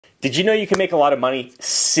Did you know you can make a lot of money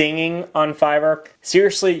singing on Fiverr?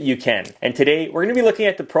 Seriously, you can. And today we're going to be looking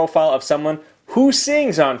at the profile of someone who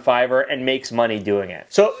sings on Fiverr and makes money doing it.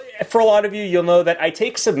 So for a lot of you, you'll know that I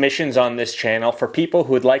take submissions on this channel for people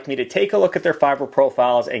who would like me to take a look at their Fiverr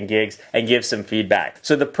profiles and gigs and give some feedback.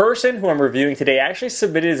 So the person who I'm reviewing today actually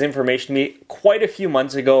submitted his information to me quite a few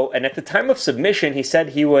months ago, and at the time of submission, he said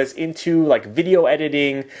he was into like video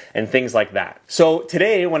editing and things like that. So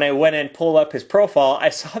today, when I went and pulled up his profile, I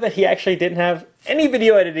saw that he actually didn't have any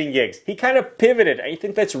video editing gigs. He kind of pivoted. I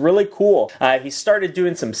think that's really cool. He started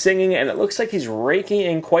doing some singing, and it looks like he's raking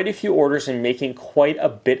in quite a few orders and making quite a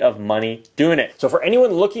bit of money doing it. So for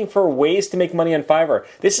anyone looking for ways to make money on Fiverr,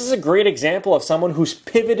 this is a great example of someone who's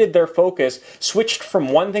pivoted their focus, switched from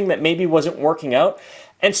one thing that maybe wasn't working out,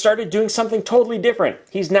 and started doing something totally different.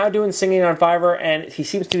 He's now doing singing on Fiverr, and he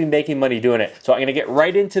seems to be making money doing it. So I'm gonna get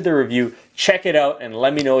right into the review, check it out, and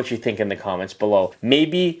let me know what you think in the comments below.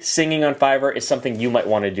 Maybe singing on Fiverr is something you might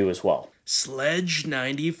wanna do as well.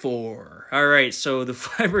 Sledge94. All right, so the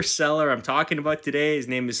Fiverr seller I'm talking about today, his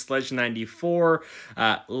name is Sledge94.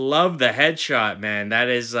 Love the headshot, man. That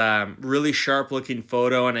is really sharp looking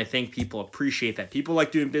photo, and I think people appreciate that. People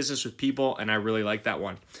like doing business with people, and I really like that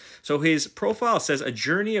one. So his profile says, a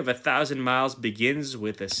journey of 1,000 miles begins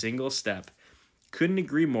with a single step. Couldn't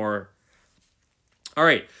agree more. All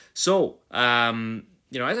right, so,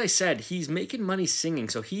 you know, as I said, he's making money singing.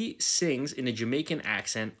 So he sings in a Jamaican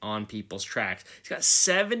accent on people's tracks. He's got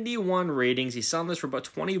 71 ratings. He's selling this for about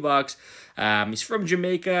 20 bucks. He's from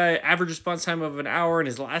Jamaica, average response time of an hour, and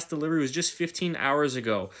his last delivery was just 15 hours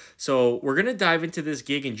ago. So we're going to dive into this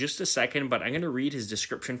gig in just a second, but I'm going to read his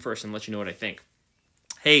description first and let you know what I think.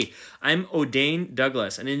 Hey, I'm O'Dane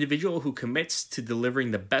Douglas, an individual who commits to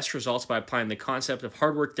delivering the best results by applying the concept of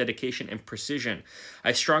hard work, dedication, and precision.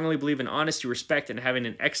 I strongly believe in honesty, respect, and having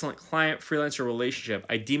an excellent client-freelancer relationship.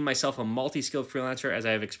 I deem myself a multi-skilled freelancer as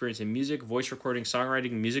I have experience in music, voice recording,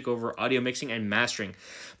 songwriting, music over, audio mixing, and mastering.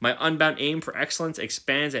 My unbound aim for excellence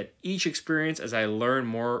expands at each experience as I learn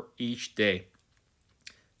more each day.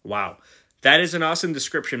 Wow. That is an awesome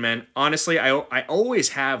description, man. Honestly, I always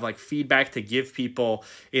have like feedback to give people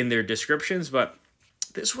in their descriptions, but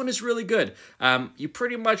this one is really good. You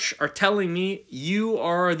pretty much are telling me you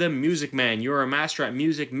are the music man. You're a master at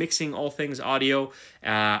music, mixing all things audio.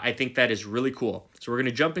 I think that is really cool. So we're going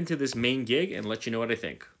to jump into this main gig and let you know what I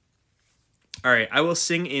think. All right, I will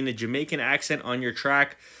sing in a Jamaican accent on your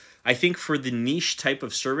track. I think for the niche type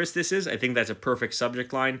of service this is, I think that's a perfect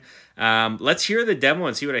subject line. Let's hear the demo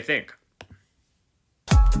and see what I think.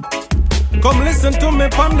 Come listen to me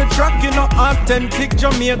on the track, you know, authentic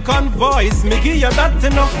Jamaican voice. Me give you that, you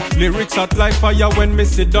know. Lyrics hot like fire when me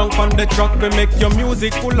sit down on the track. Me make your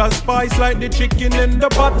music full of spice like the chicken in the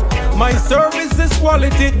pot. My service is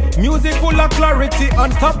quality, music full of clarity. On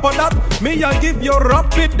top of that, me a give you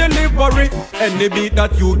rapid delivery. Any beat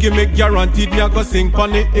that you give me guaranteed me a go sing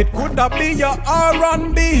on it. It could have be your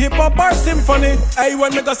R&B, hip hop or symphony. Hey,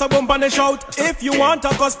 when me go so bump and shout, if you want a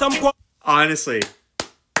custom. Honestly,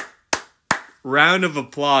 round of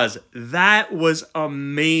applause. That was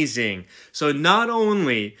amazing. So not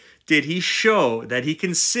only did he show that he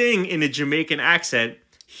can sing in a Jamaican accent,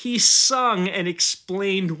 he sung and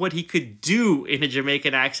explained what he could do in a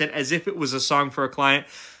Jamaican accent as if it was a song for a client.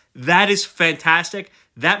 That is fantastic.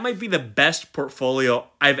 That might be the best portfolio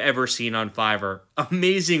I've ever seen on Fiverr.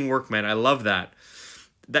 Amazing work, man. I love that.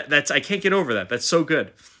 I can't get over that. That's so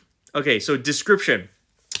good. Okay, so description.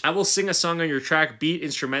 I will sing a song on your track, beat,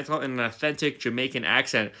 instrumental, in an authentic Jamaican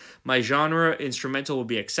accent. My genre instrumental will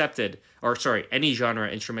be accepted. Or sorry, any genre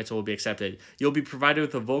instrumental will be accepted. You'll be provided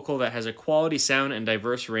with a vocal that has a quality sound and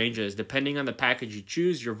diverse ranges. Depending on the package you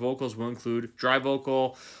choose, your vocals will include dry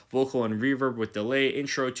vocal, vocal and reverb with delay,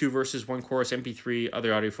 intro, 2 verses, 1 chorus, MP3,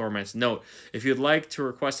 other audio formats. Note, if you'd like to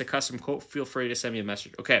request a custom quote, feel free to send me a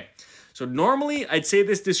message. Okay. So normally I'd say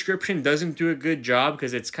this description doesn't do a good job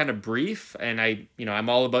because it's kind of brief, and I'm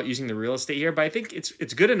all about using the real estate here, but I think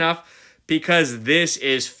it's good enough because this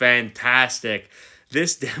is fantastic.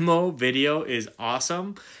 This demo video is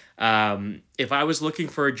awesome. If I was looking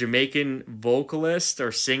for a Jamaican vocalist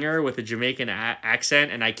or singer with a Jamaican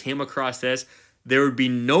accent and I came across this, there would be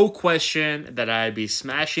no question that I'd be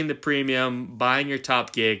smashing the premium, buying your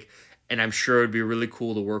top gig, and I'm sure it'd be really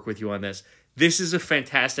cool to work with you on this. This is a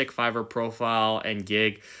fantastic Fiverr profile and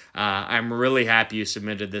gig. I'm really happy you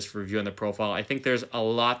submitted this review on the profile. I think there's a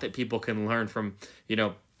lot that people can learn from, you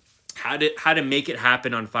know, how to make it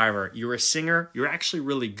happen on Fiverr. You're a singer. You're actually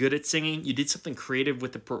really good at singing. You did something creative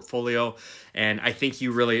with the portfolio, and I think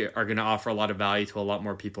you really are going to offer a lot of value to a lot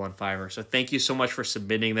more people on Fiverr. So thank you so much for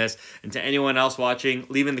submitting this. And to anyone else watching,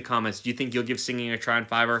 leave in the comments, do you think you'll give singing a try on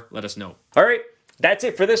Fiverr? Let us know. All right, that's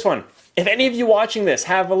it for this one. If any of you watching this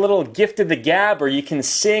have a little gift of the gab, or you can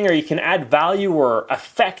sing, or you can add value or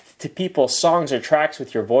effect to people's songs or tracks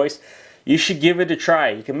with your voice, you should give it a try.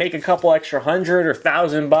 You can make a couple extra $100 or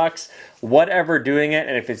 $1,000, whatever, doing it.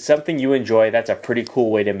 And if it's something you enjoy, that's a pretty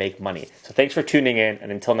cool way to make money. So thanks for tuning in,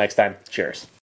 and until next time, cheers.